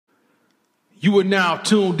You are now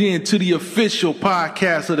tuned in to the official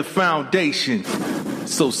podcast of the Foundation.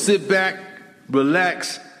 So sit back,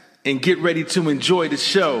 relax, and get ready to enjoy the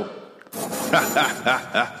show.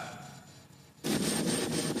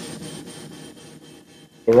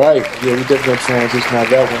 All right. Yeah, we definitely transition out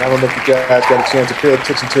that one. I don't know if you guys got a chance to pay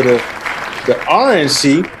attention to the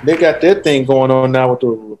RNC. They got their thing going on now with the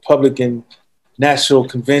Republican National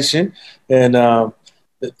Convention. And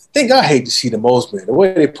the thing I hate to see the most, man, the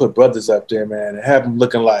way they put brothers up there, man, and have them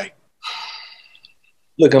looking like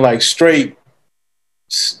straight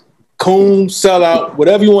coon, sellout,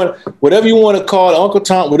 whatever you want to call it, Uncle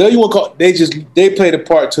Tom, whatever you want to call it, they play the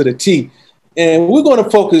part to the T. And we're going to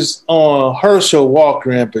focus on Herschel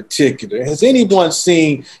Walker in particular. Has anyone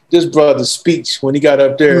seen this brother's speech when he got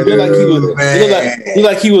up there? It looked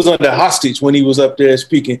like he was under hostage when he was up there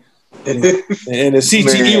speaking. And the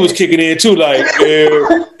CTE was kicking in too, like,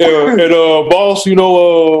 boss, you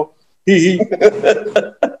know, he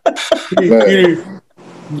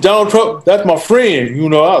Donald Trump, that's my friend, you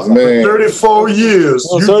know. I was like, 34 years.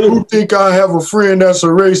 You think I have a friend that's a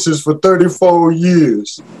racist for 34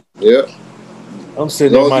 years? Yeah. I'm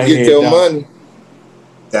sitting in my head your money.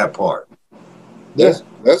 That part. That's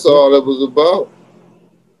all that was about.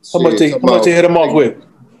 How much they hit him off with?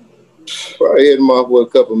 Probably hit him off with a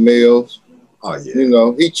couple meals. Oh yeah. You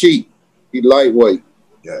know, he cheap. He lightweight.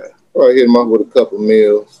 Yeah. Probably hit him off with a couple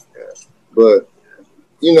meals. Yeah. But,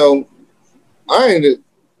 you know, I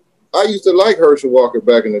used to like Herschel Walker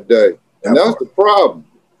back in the day. And that's the problem.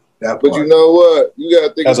 But you know what? You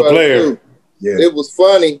gotta think about it too. Yeah. It was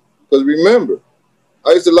funny, because remember,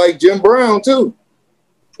 I used to like Jim Brown too.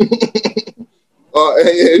 and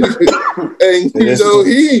you know,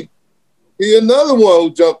 he another one who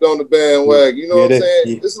jumped on the bandwagon. You know what I'm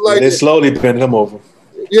saying? It's like they slowly bent him over.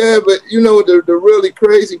 Yeah, but you know the really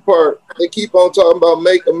crazy part, they keep on talking about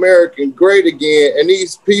make America great again, and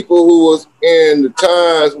these people who was in the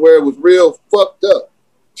times where it was real fucked up,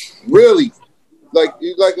 really, like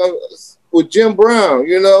with Jim Brown,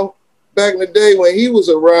 you know, back in the day when he was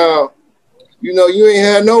around, you know, you ain't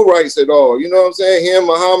had no rights at all. You know what I'm saying? Him,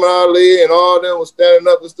 Muhammad Ali, and all them was standing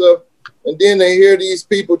up and stuff. And then they hear these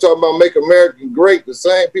people talking about make America great, the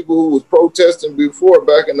same people who was protesting before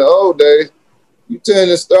back in the old days. You tend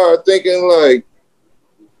to start thinking like,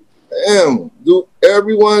 damn, do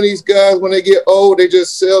every one of these guys, when they get old, they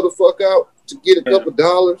just sell the fuck out to get a couple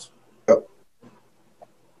dollars? Yep.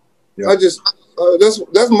 I just,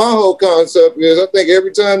 that's my whole concept is I think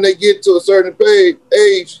every time they get to a certain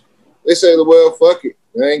age, they say, well, fuck it.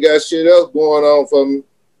 I ain't got shit else going on for me.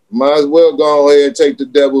 Might as well go ahead and take the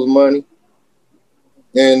devil's money.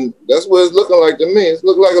 And that's what it's looking like to me. It's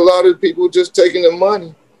looking like a lot of people just taking the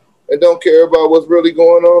money and don't care about what's really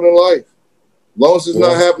going on in life. As long as it's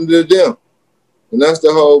not happening to them. And that's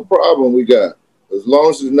the whole problem we got. As long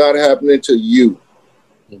as it's not happening to you.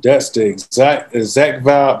 That's the exact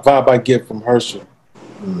vibe I get from Herschel.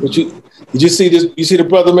 But did you see this? You see the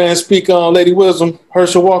brother man speak on Lady Wisdom,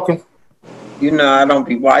 Herschel Walker? You know, I don't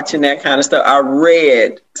be watching that kind of stuff. I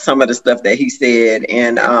read some of the stuff that he said,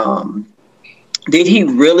 and did he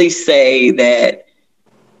really say that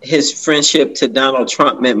his friendship to Donald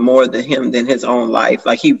Trump meant more to him than his own life?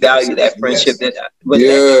 Like he valued that friendship.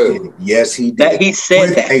 Yes, he did. That he said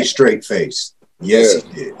with that. A straight face. Yes,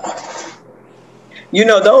 he did. You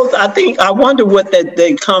know, I wonder what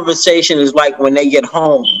the conversation is like when they get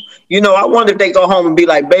home. You know, I wonder if they go home and be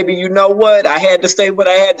like, baby, you know what? I had to say what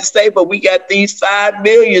I had to say, but we got these 5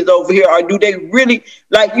 million over here. Or do they really,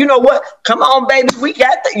 like, you know what? Come on, baby, we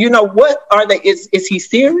got the, you know, what are they, is he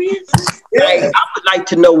serious? Yeah. Like, I would like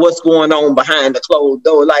to know what's going on behind the closed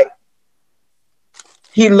door. Like,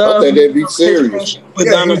 he loves I think they'd be serious. With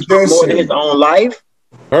Donald Trump more than his own life.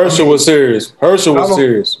 Herschel was serious.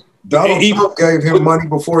 Donald Trump gave him money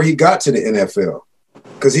before he got to the NFL.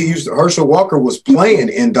 Because Herschel Walker was playing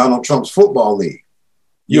in Donald Trump's football league.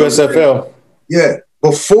 USFL. Yeah,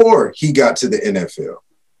 before he got to the NFL.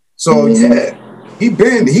 So yeah, he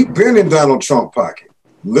been in Donald Trump's pocket,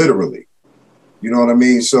 literally. You know what I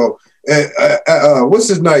mean? So what's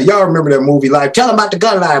his name? Y'all remember that movie? Like, tell him about the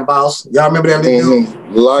gun line, boss. Y'all remember that movie?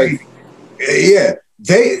 Life. Yeah,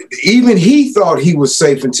 even he thought he was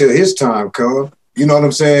safe until his time come. You know what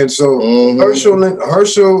I'm saying? So Herschel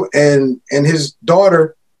and his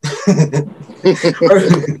daughter. We'll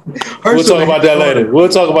talk about that later.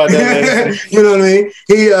 You know what I mean?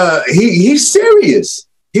 He's serious.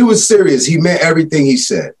 He was serious. He meant everything he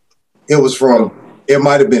said. It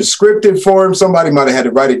might have been scripted for him. Somebody might have had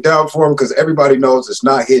to write it down for him because everybody knows it's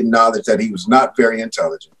not hidden knowledge that he was not very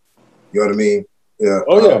intelligent. You know what I mean? Yeah.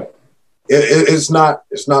 Oh yeah. It's not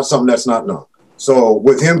something that's not known. So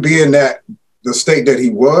with him being that the state that he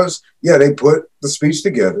was, yeah, they put the speech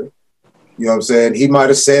together. You know what I'm saying? He might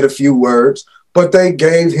have said a few words, but they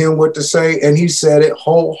gave him what to say, and he said it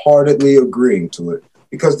wholeheartedly agreeing to it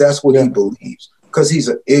because that's what he believes, because he's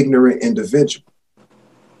an ignorant individual.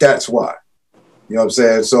 That's why. You know what I'm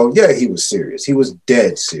saying? So, yeah, he was serious. He was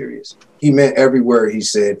dead serious. He meant every word he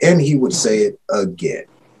said, and he would say it again.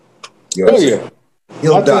 You know what I'm saying?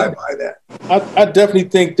 He'll die by that. I definitely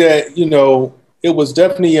think that, you know, it was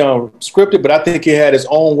definitely scripted, but I think he had his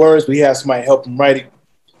own words, but he had somebody help him write it.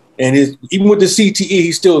 And even with the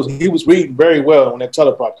CTE, he was reading very well on that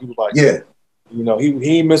teleprompter. He was like, you know,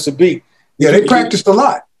 he ain't miss a beat. Yeah, they practiced a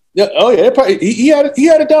lot. Yeah, oh yeah, he had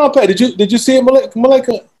it down pat. Did you see it,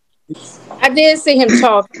 Malika? I did see him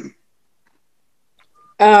talking.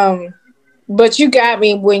 But you got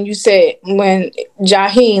me when you said when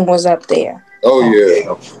Jaheim was up there. Oh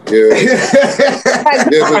yeah.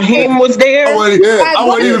 Jaheim was there. I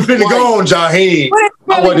wasn't even finna go on Jaheim.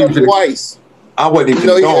 I wasn't even twice. I wasn't even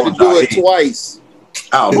finna go on on do it twice.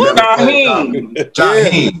 Oh,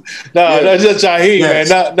 Jaheim. No, that's just Jaheim, man.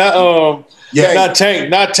 Not Tank.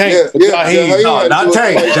 Not Tank. Jaheim. No, not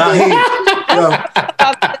Tank. Jaheim.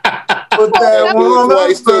 Put that one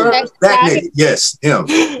up, sir. That nigga. Yes, him.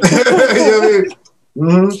 You know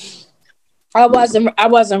what I mean? I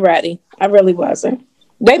wasn't ready. I really wasn't.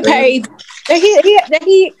 They paid. They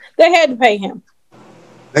had to pay him.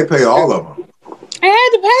 They pay all of them. They had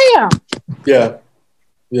to pay him. Yeah.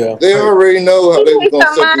 They already know how they were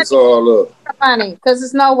gonna set this all up. Money, because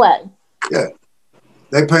there's no way. Yeah.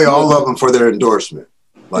 They pay all of them for their endorsement.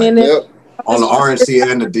 Like, on the RNC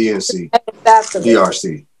and the DNC.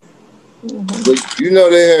 DRC. But you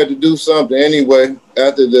know they had to do something anyway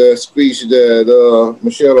after the speech that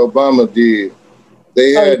Michelle Obama did.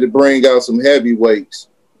 They had to bring out some heavyweights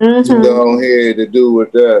to go ahead to do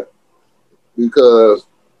with that. Because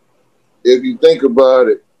if you think about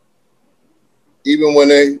it, even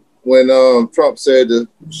when Trump said the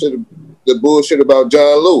bullshit about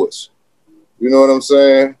John Lewis, you know what I'm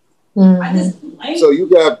saying? So you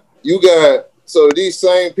got so these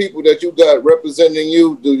same people that you got representing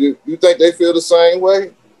you, do you think they feel the same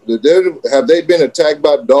way? Have they been attacked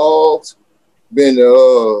by dogs? Been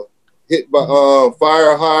hit by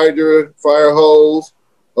fire hydrant, fire hose?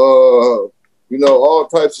 You know, all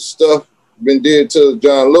types of stuff been did to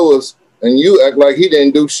John Lewis, and you act like he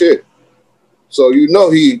didn't do shit. So you know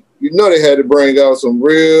they had to bring out some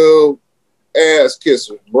real ass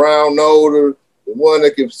kissers, brown noser, the one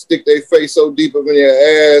that can stick their face so deep up in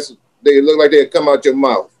your ass. They look like they'd come out your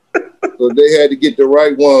mouth. So they had to get the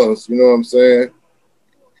right ones, you know what I'm saying?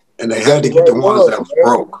 And they had to get the ones that was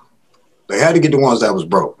broke. They had to get the ones that was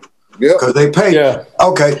broke. Yeah. Because they pay. Yeah.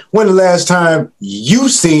 Okay, when the last time you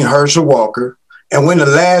seen Herschel Walker and when the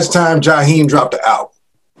last time Jaheim dropped the album?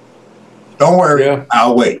 Don't worry,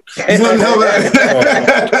 I'll wait. Don't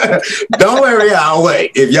worry, I'll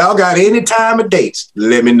wait. If y'all got any time or dates,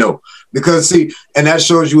 let me know. Because see, and that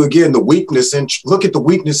shows you again the weakness, and look at the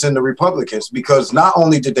weakness in the Republicans, because not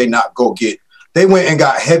only did they not go get, they went and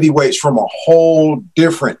got heavyweights from a whole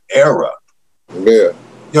different era. Yeah. You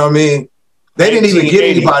know what I mean? They didn't even get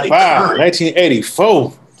anybody current.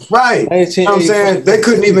 1984. Right. You know what I'm saying? They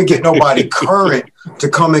couldn't even get nobody current to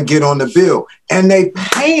come and get on the bill. And they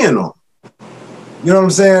paying them. You know what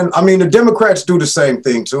I'm saying? I mean, the Democrats do the same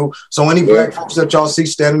thing, too. So any black folks that y'all see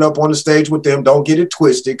standing up on the stage with them, don't get it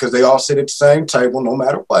twisted, because they all sit at the same table no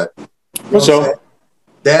matter what. You know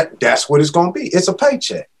that's what it's going to be. It's a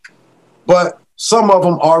paycheck. But some of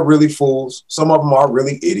them are really fools. Some of them are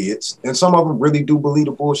really idiots. And some of them really do believe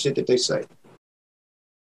the bullshit that they say.